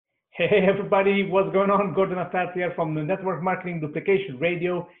Hey everybody, what's going on? Gordon Attat here from the Network Marketing Duplication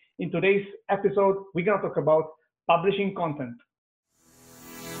Radio. In today's episode, we're going to talk about publishing content.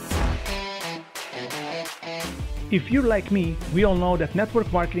 If you're like me, we all know that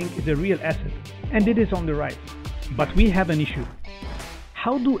network marketing is a real asset, and it is on the rise. But we have an issue.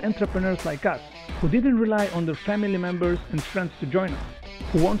 How do entrepreneurs like us, who didn't rely on their family members and friends to join us,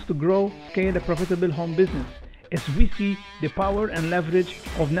 who wants to grow, scale a profitable home business, as we see the power and leverage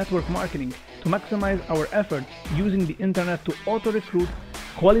of network marketing to maximize our efforts using the internet to auto-recruit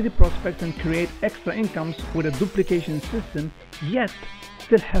quality prospects and create extra incomes with a duplication system, yet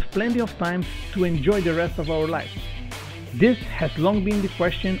still have plenty of time to enjoy the rest of our lives? This has long been the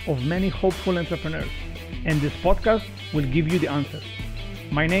question of many hopeful entrepreneurs, and this podcast will give you the answers.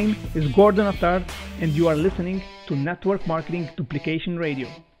 My name is Gordon Attar, and you are listening to Network Marketing Duplication Radio.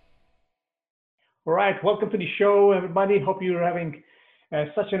 All right, welcome to the show, everybody. Hope you're having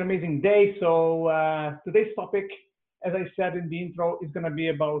such an amazing day. So today's topic, as I said in the intro, is going to be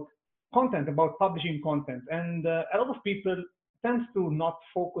about content, about publishing content. And a lot of people tend to not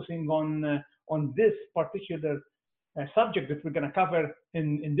focusing on this particular subject that we're going to cover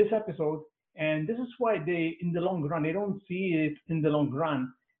in this episode. And this is why they, in the long run, they don't see it in the long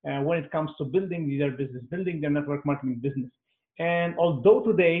run when it comes to building their business, building their network marketing business. And although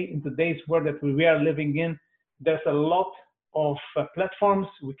today, in today's world that we are living in, there's a lot of platforms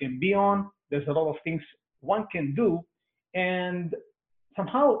we can be on, there's a lot of things one can do, and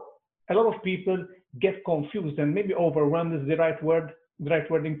somehow a lot of people get confused and maybe overwhelmed is the right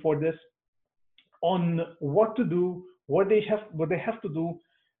wording for this, on what to do, what they have to do,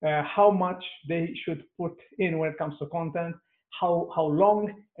 how much they should put in when it comes to content, how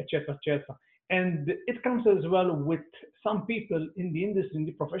long, etc., etc. And it comes as well with some people in the industry, in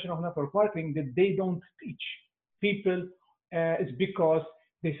the profession of network marketing, that they don't teach people. It's because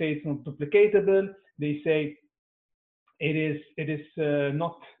they say it's not duplicatable. They say it is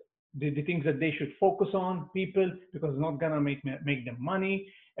not the things that they should focus on people because it's not gonna make them money,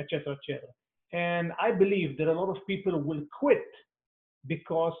 etc., etc. And I believe that a lot of people will quit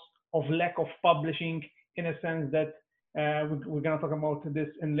because of lack of publishing, in a sense that we're going to talk about this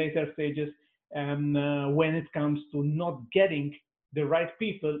in later stages, and when it comes to not getting the right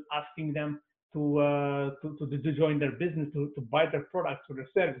people, asking them to join their business, to buy their products or their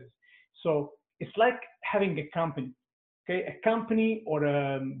services. So it's like having a company, okay? A company or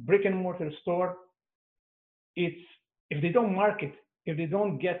a brick and mortar store, it's, if they don't market, if they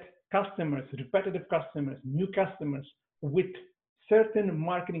don't get customers, repetitive customers, new customers with certain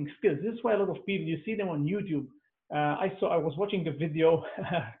marketing skills. This is why a lot of people, you see them on YouTube. I was watching a video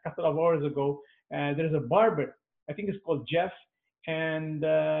a couple of hours ago. There's a barber, I think it's called Jeff, and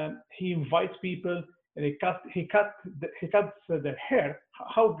he invites people. He cuts their hair.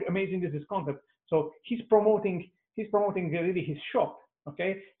 How amazing is this concept? So he's promoting really his shop.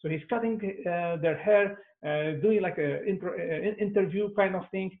 Okay, so he's cutting their hair, doing like an interview kind of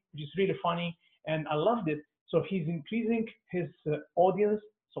thing, which is really funny, and I loved it. So he's increasing his audience.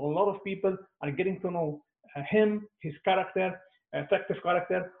 So a lot of people are getting to know him, his character, effective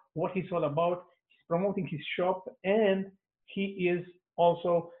character, what he's all about. He's promoting his shop, and he is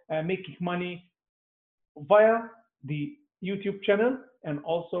also making money via the YouTube channel, and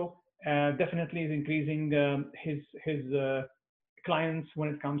also definitely is increasing his clients when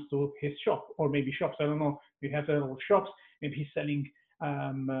it comes to his shop, or maybe shops. I don't know. We have several shops. Maybe he's selling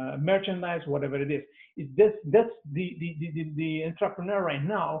merchandise, whatever it is. That's the entrepreneur right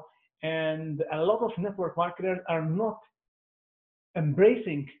now, and a lot of network marketers are not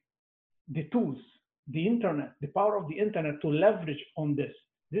embracing the tools, the internet, the power of the internet to leverage on this.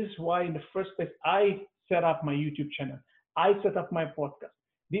 This is why, in the first place, I set up my YouTube channel. I set up my podcast.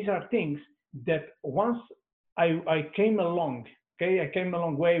 These are things that once I came along. Okay, I came a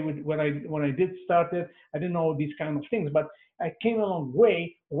long way with when I did start it. I didn't know these kind of things, but I came a long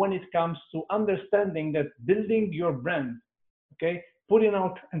way when it comes to understanding that building your brand, okay, putting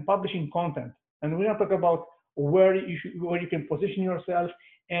out and publishing content. And we're gonna talk about where you can position yourself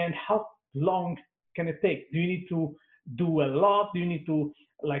and how long can it take. Do you need to do a lot? Do you need to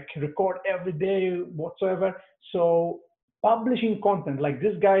like record every day whatsoever? So publishing content, like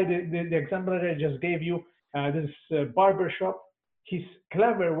this guy, the example that I just gave you, this barber shop. He's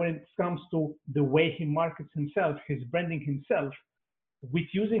clever when it comes to the way he markets himself, his branding himself, with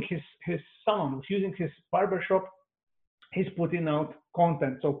using his salon, with using his barbershop. He's putting out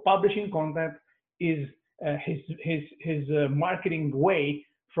content. So publishing content is his marketing way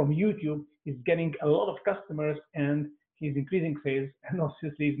from YouTube. He's getting a lot of customers, and he's increasing sales, and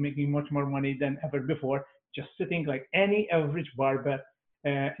obviously he's making much more money than ever before, just sitting like any average barber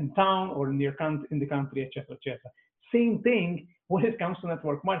in town or in your in the country, etc., etc. Same thing when it comes to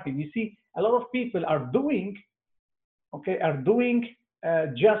network marketing. You see, a lot of people are doing, okay, are doing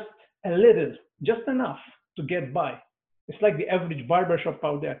just a little, just enough to get by. It's like the average barbershop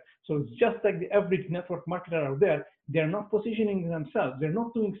out there. So it's just like the average network marketer out there. They're not positioning themselves. They're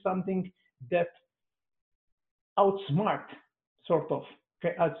not doing something that outsmart, sort of,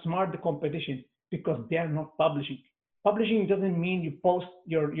 okay, outsmart the competition because they are not publishing. Publishing doesn't mean you post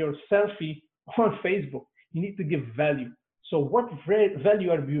your selfie on Facebook. You need to give value. So what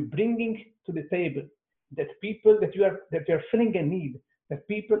value are you bringing to the table that people that you're filling a need, that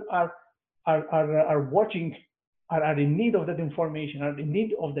people are watching, are in need of that information, are in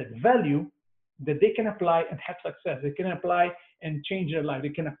need of that value that they can apply and have success. They can apply and change their life. They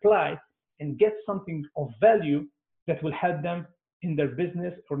can apply and get something of value that will help them in their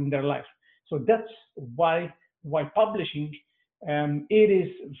business or in their life. So that's why publishing it is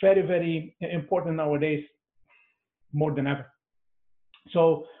very, very important nowadays, more than ever.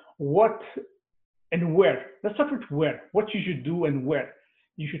 So what and where? Let's start with where. What you should do and where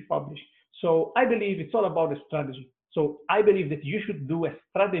you should publish. So I believe it's all about a strategy. So I believe that you should do a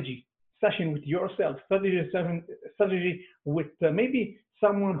strategy session with yourself, strategy with maybe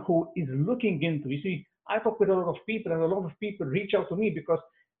someone who is looking into. You see, I talk with a lot of people, and a lot of people reach out to me because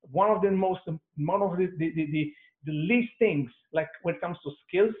one of the least things, like when it comes to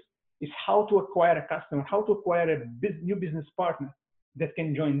skills, is how to acquire a customer, how to acquire a new business partner that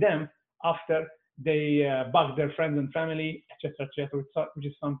can join them after they bug their friends and family, etc., etc., which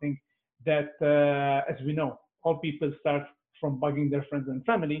is something that, as we know, all people start from bugging their friends and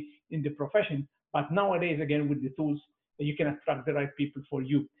family in the profession. But nowadays, again, with the tools, you can attract the right people for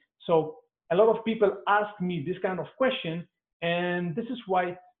you. So a lot of people ask me this kind of question, and this is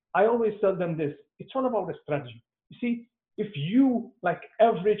why I always tell them this. It's all about the strategy. You see, if you, like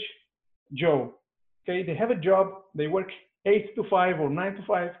average Joe, okay, they have a job, they work 8 to 5 or 9 to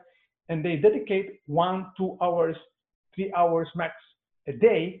 5, and they dedicate 1, 2 hours, 3 hours max a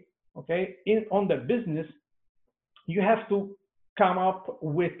day, okay, on their business, you have to come up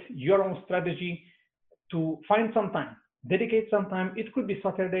with your own strategy to find some time, dedicate some time. It could be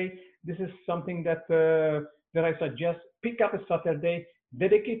Saturday. This is something that that I suggest. Pick up a Saturday,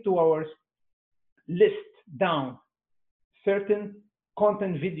 dedicate 2 hours, list down certain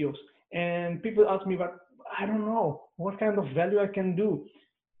content videos. And people ask me, but I don't know what kind of value I can do.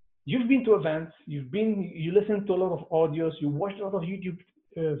 You've been to events, you listen to a lot of audios, you watch a lot of YouTube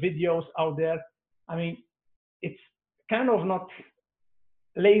videos out there. I mean, it's kind of not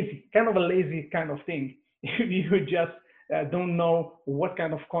lazy, kind of a lazy kind of thing. If you just don't know what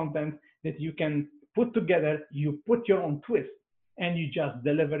kind of content that you can put together, you put your own twist and you just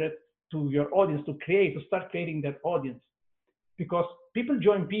deliver it to your audience to start creating that audience. Because people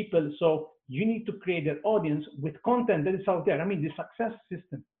join people, so you need to create that audience with content that is out there. I mean, the success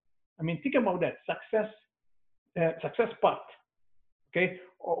system. I mean, think about that success path. Okay,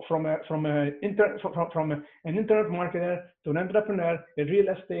 from an internet marketer to an entrepreneur, a real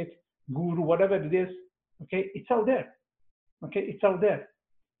estate guru, whatever it is. Okay, it's out there. Okay, it's out there.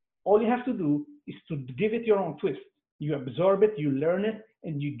 All you have to do is to give it your own twist. You absorb it, you learn it,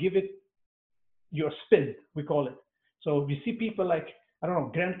 and you give it your spin, we call it. So we see people like, I don't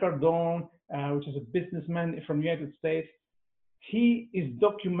know, Grant Cardone, which is a businessman from the United States. He is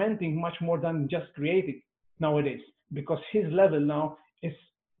documenting much more than just creating nowadays because his level now is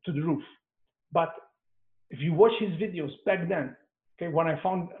to the roof. But if you watch his videos back then, okay, when I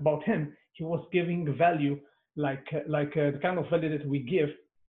found about him, he was giving value like the kind of value that we give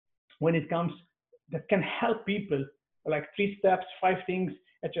when it comes that can help people, like 3 steps, 5 things,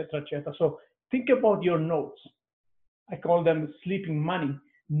 etc., etc. So think about your notes. I call them sleeping money,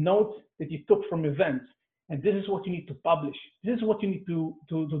 notes that you took from events. And this is what you need to publish. This is what you need to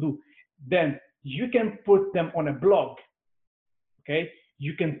do. Then you can put them on a blog. Okay,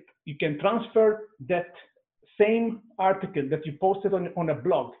 you can transfer that same article that you posted on a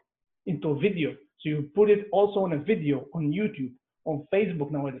blog into a video. So you put it also on a video on YouTube, on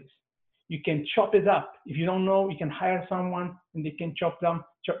Facebook nowadays. You can chop it up. If you don't know, you can hire someone and they can chop it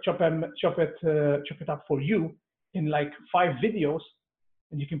up for you in like 5 videos,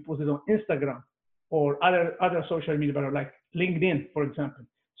 and you can post it on Instagram or other social media, like LinkedIn, for example.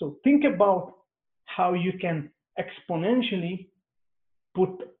 So think about how you can exponentially put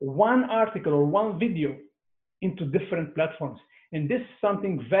one article or one video into different platforms. And this is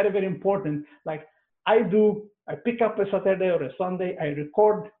something very, very important. Like I pick up a Saturday or a Sunday, I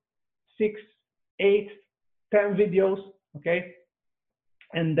record 6, 8, 10 videos, okay?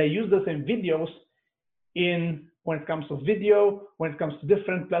 And I use those same videos in when it comes to video, when it comes to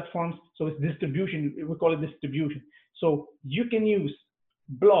different platforms. So it's distribution. We call it distribution. So you can use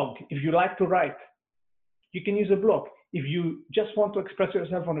blog if you like to write. You can use a blog if you just want to express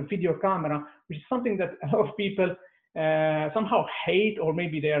yourself on a video camera, which is something that a lot of people somehow hate, or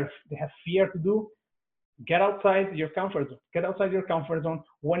maybe they have fear to do. Get outside your comfort zone. Get outside your comfort zone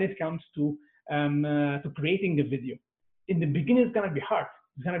when it comes to creating a video. In the beginning, it's gonna be hard.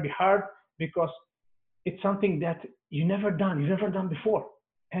 It's gonna be hard because it's something that you've never done before.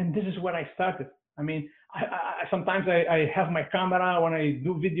 And this is where I started. I mean, sometimes I have my camera when I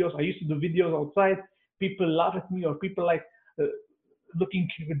do videos. I used to do videos outside. People laugh at me, or people like looking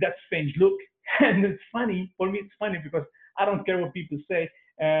with that strange look. And it's funny, for me it's funny because I don't care what people say,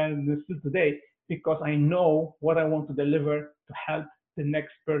 and still today, because I know what I want to deliver to help the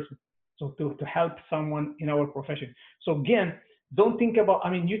next person. So to help someone in our profession. So again, don't think about, I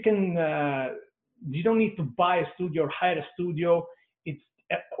mean, you don't need to buy a studio or hire a studio. It's,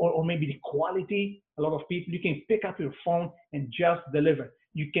 or maybe the quality. A lot of people, you can pick up your phone and just deliver.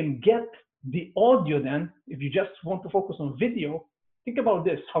 You can get the audio then, if you just want to focus on video. Think about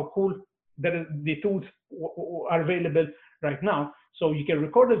this, how cool that the tools are available right now. So you can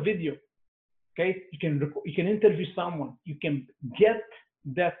record a video, okay? You can interview someone. You can get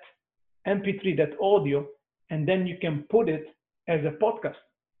that MP3, that audio, and then you can put it as a podcast.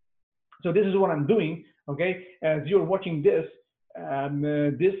 So this is what I'm doing, okay? As you're watching this,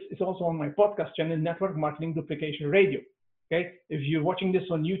 this is also on my podcast channel, Network Marketing Duplication Radio, okay? If you're watching this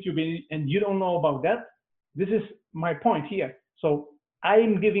on YouTube and you don't know about that, this is my point here. So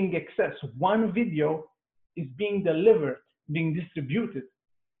I'm giving access. One video is being delivered, being distributed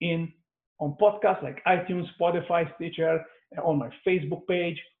on podcasts like iTunes, Spotify, Stitcher, on my Facebook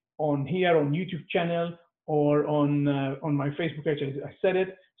page, on here on YouTube channel, or on my Facebook page. I said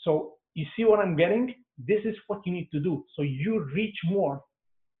it. So you see what I'm getting? This is what you need to do. So you reach more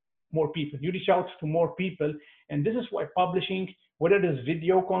people. You reach out to more people, and this is why publishing, whether it is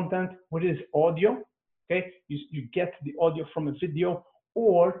video content, whether it is audio, okay, you get the audio from a video,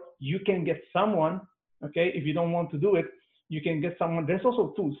 or you can get someone, okay, if you don't want to do it, you can get someone. There's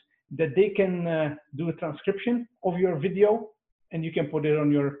also tools that they can do a transcription of your video, and you can put it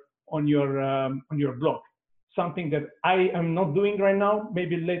on your blog. Something that I am not doing right now.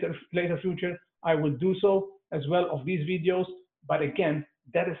 Maybe later future I will do so as well of these videos. But again,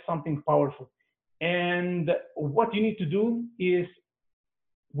 that is something powerful. And what you need to do is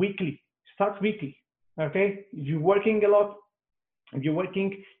weekly. Start weekly. Okay. If you're working a lot, if you're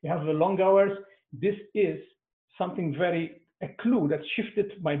working, you have long hours. This is something a clue that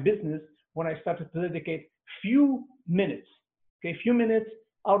shifted my business when I started to dedicate few minutes. Okay, few minutes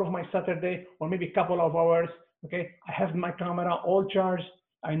out of my Saturday, or maybe a couple of hours. Okay, I have my camera all charged.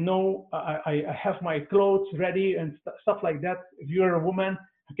 I know I have my clothes ready and stuff like that. If you're a woman,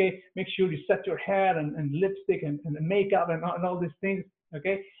 okay, make sure you set your hair and lipstick and makeup and all these things.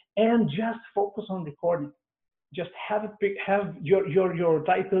 Okay, and just focus on recording. Just have your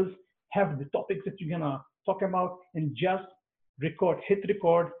titles, have the topics that you're gonna talk about, and just record. Hit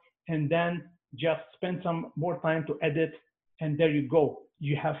record, and then just spend some more time to edit. And there you go.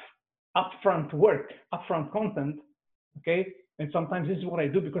 You have upfront work, upfront content, okay? And sometimes this is what I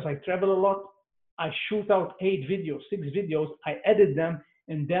do because I travel a lot. I shoot out 8 videos, 6 videos, I edit them,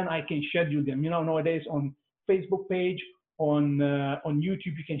 and then I can schedule them. You know, nowadays on Facebook page, on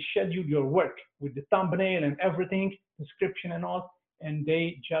YouTube, you can schedule your work with the thumbnail and everything, description and all, and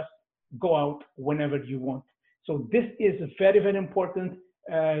they just go out whenever you want. So this is very, very important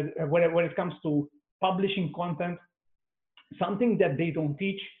when it comes to publishing content. Something that they don't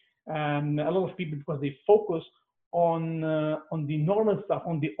teach a lot of people, because they focus on the normal stuff,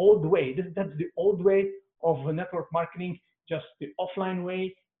 on the old way. That's the old way of network marketing, just the offline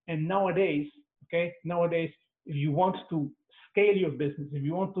way. And nowadays, okay, if you want to scale your business, if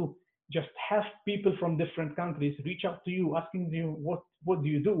you want to just have people from different countries reach out to you, asking you what do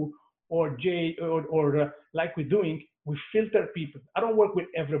you do, or like we're doing, we filter people. I don't work with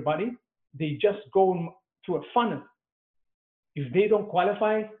everybody. They just go through a funnel. If they don't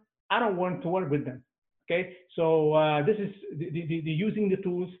qualify, I don't want to work with them. Okay, so this is the using the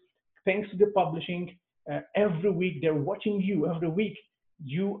tools. Thanks to the publishing, every week they're watching you. Every week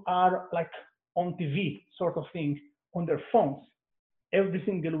you are like on TV sort of thing on their phones. Every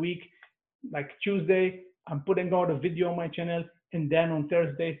single week, like Tuesday, I'm putting out a video on my channel, and then on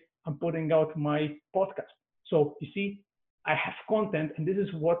Thursday I'm putting out my podcast. So you see, I have content, and this is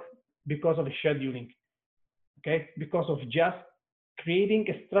what, because of the scheduling. Okay, because of just creating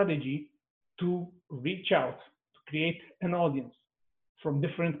a strategy to reach out, to create an audience. from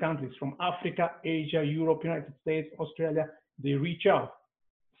different countries, from Africa, Asia, Europe, United States, Australia. They reach out.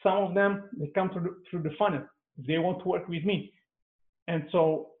 Some of them, they come through the funnel. They want to work with me. And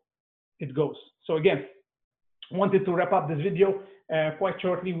so it goes. So again, wanted to wrap up this video quite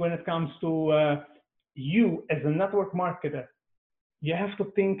shortly when it comes to you as a network marketer. You have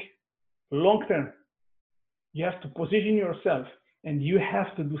to think long term. You have to position yourself, and you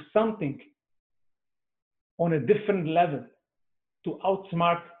have to do something on a different level to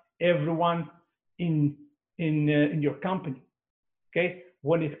outsmart everyone in your company. Okay,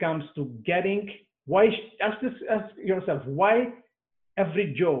 when it comes to getting, ask yourself, why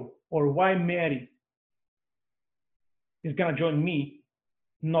every Joe or why Mary is gonna join me,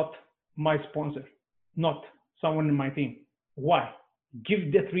 not my sponsor, not someone in my team? Why?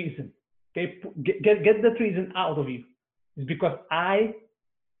 Give that reason. Okay, get that reason out of you. It's because I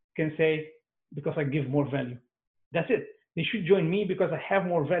can say, because I give more value. That's it. They should join me because I have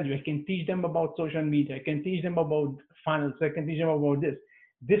more value. I can teach them about social media. I can teach them about funnels. I can teach them about this.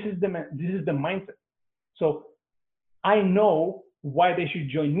 This is the mindset. So I know why they should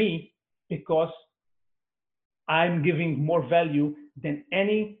join me, because I'm giving more value than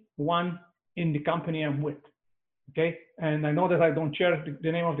anyone in the company I'm with. Okay, and I know that I don't share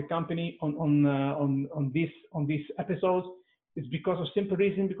the name of the company on these episodes. It's because of simple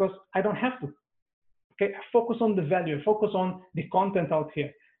reason, because I don't have to. Okay, I focus on the value. I focus on the content out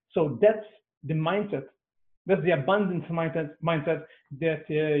here. So that's the mindset. That's the abundance mindset that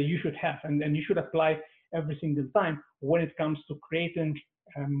you should have, and you should apply every single time when it comes to creating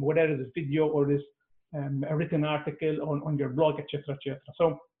whether it's a video or this a written article on your blog, etc., etc.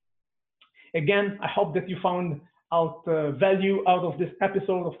 So again, I hope that you found out value out of this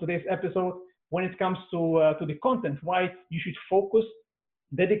episode, of today's episode, when it comes to the content, why you should focus,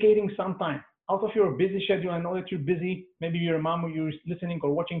 dedicating some time out of your busy schedule. I know that you're busy. Maybe you're a mom, or you're listening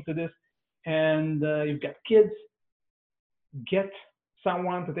or watching to this, and you've got kids. Get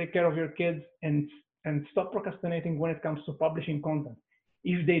someone to take care of your kids, and stop procrastinating when it comes to publishing content.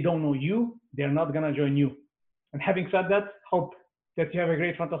 If they don't know you, they're not gonna join you. And having said that, hope that you have a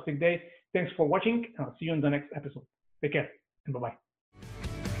great, fantastic day. Thanks for watching, and I'll see you in the next episode. Take care, and bye-bye.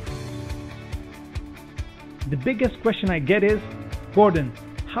 The biggest question I get is, Gordon,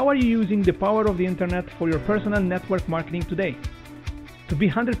 how are you using the power of the internet for your personal network marketing today? To be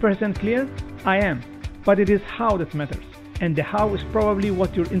 100% clear, I am, but it is how that matters. And the how is probably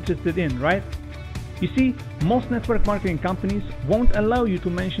what you're interested in, right? You see, most network marketing companies won't allow you to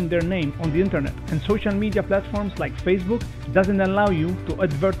mention their name on the internet, and social media platforms like Facebook doesn't allow you to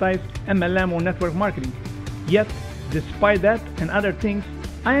advertise MLM or network marketing. Yet, despite that and other things,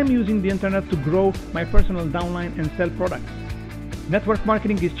 I am using the internet to grow my personal downline and sell products. Network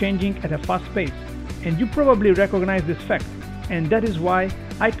marketing is changing at a fast pace, and you probably recognize this fact, and that is why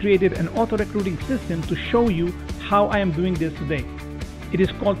I created an auto-recruiting system to show you how I am doing this today. It is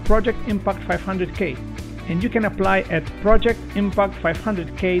called Project Impact 500K, and you can apply at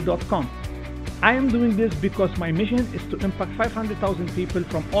projectimpact500k.com. I am doing this because my mission is to impact 500,000 people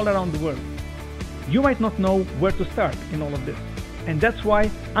from all around the world. You might not know where to start in all of this, and that's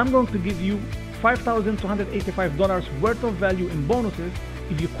why I'm going to give you $5,285 worth of value in bonuses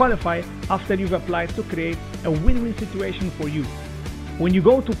if you qualify after you've applied, to create a win-win situation for you. When you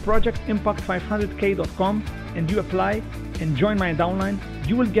go to projectimpact500k.com and you apply and join my downline,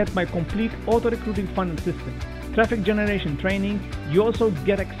 you will get my complete auto-recruiting funnel system, traffic generation training. You also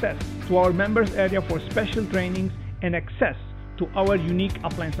get access to our members area for special trainings and access to our unique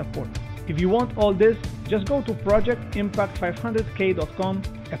upline support. If you want all this, just go to projectimpact500k.com,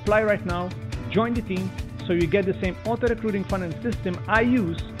 apply right now, join the team, so you get the same auto-recruiting funnel system I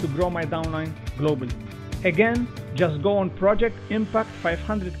use to grow my downline globally. Again, just go on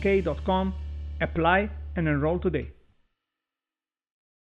projectimpact500k.com, apply and enroll today.